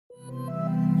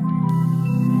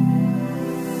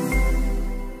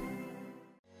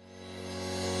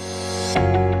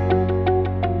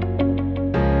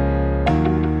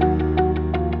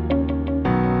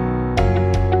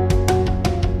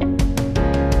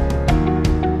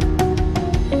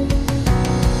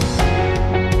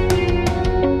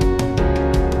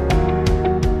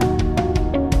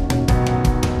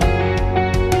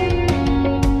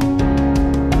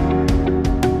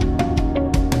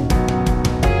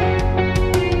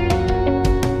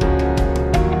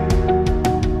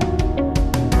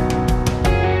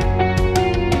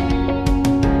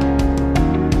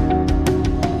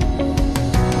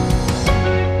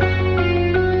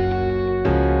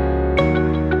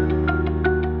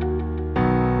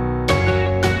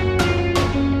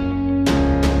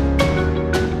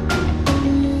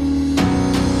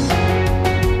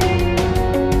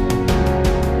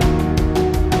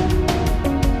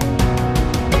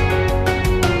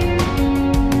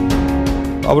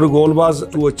Our goal was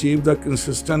to achieve the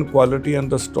consistent quality and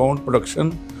the strong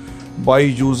production by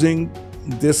using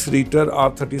this Rieter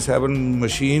R37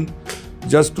 machine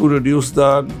just to reduce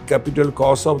the capital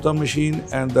cost of the machine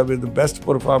and with the best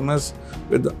performance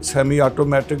with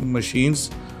semi-automatic machines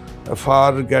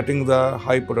for getting the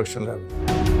high production level.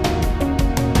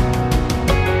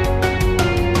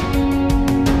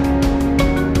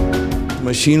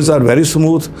 Machines are very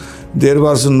smooth. There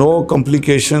was no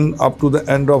complication up to the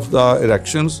end of the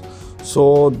erections.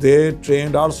 So they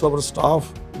trained also our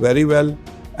staff very well,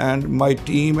 and my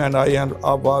team and I and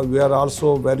we are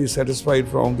also very satisfied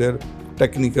from their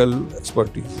technical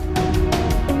expertise.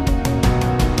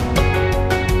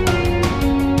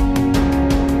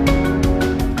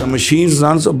 The machine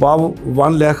runs above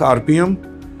 1 lakh RPM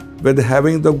with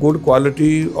having the good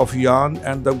quality of yarn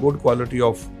and the good quality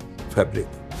of fabric.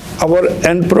 Our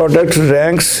end product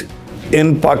ranks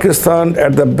in Pakistan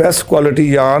at the best quality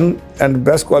yarn and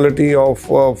best quality of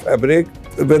fabric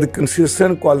with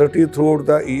consistent quality throughout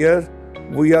the year.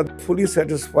 We are fully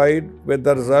satisfied with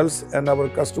the results, and our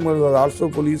customers are also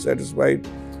fully satisfied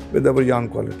with our yarn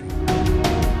quality.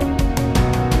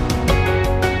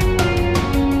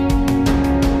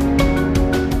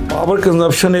 Power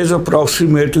consumption is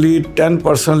approximately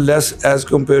 10% less as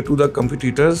compared to the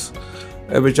competitors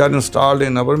which are installed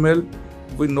in our mill.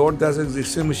 We note that the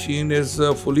existing machine is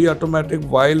fully automatic,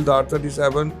 while the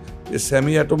R37 is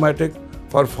semi-automatic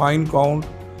for fine count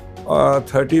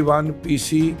 31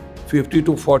 PC 50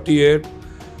 to 48.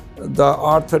 The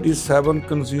R37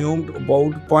 consumed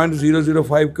about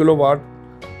 0.005 kilowatt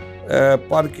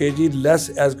per kg less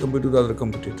as compared to the other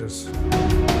competitors.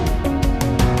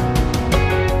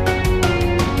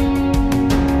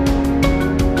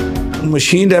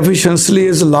 Machine efficiency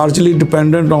is largely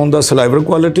dependent on the sliver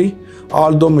quality.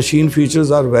 Although machine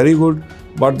features are very good,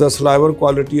 but the sliver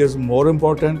quality is more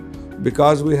important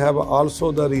because we have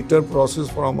also the Rieter process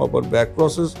from our back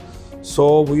process.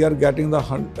 So we are getting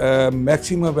the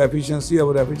maximum efficiency.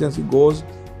 Our efficiency goes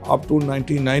up to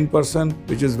 99%,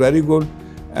 which is very good.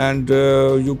 And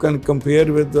you can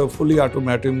compare with the fully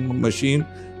automatic machine,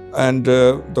 and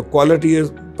the quality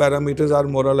parameters are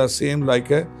more or less same like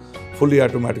a fully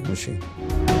automatic machine.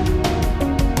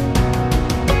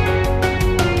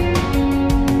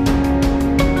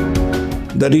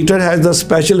 The Rieter has the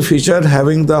special feature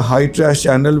having the high trash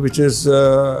channel, which is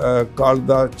called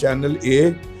the channel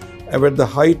A. And with the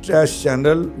high trash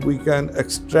channel, we can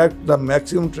extract the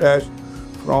maximum trash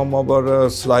from our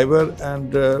sliver,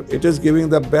 and it is giving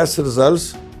the best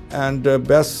results and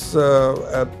best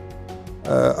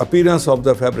appearance of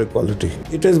the fabric quality.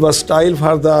 It is versatile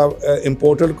for the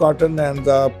imported cotton and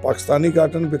the Pakistani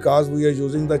cotton because we are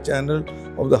using the channel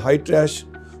of the high trash.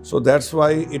 So that's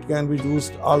why it can be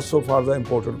used also for the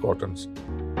imported cottons.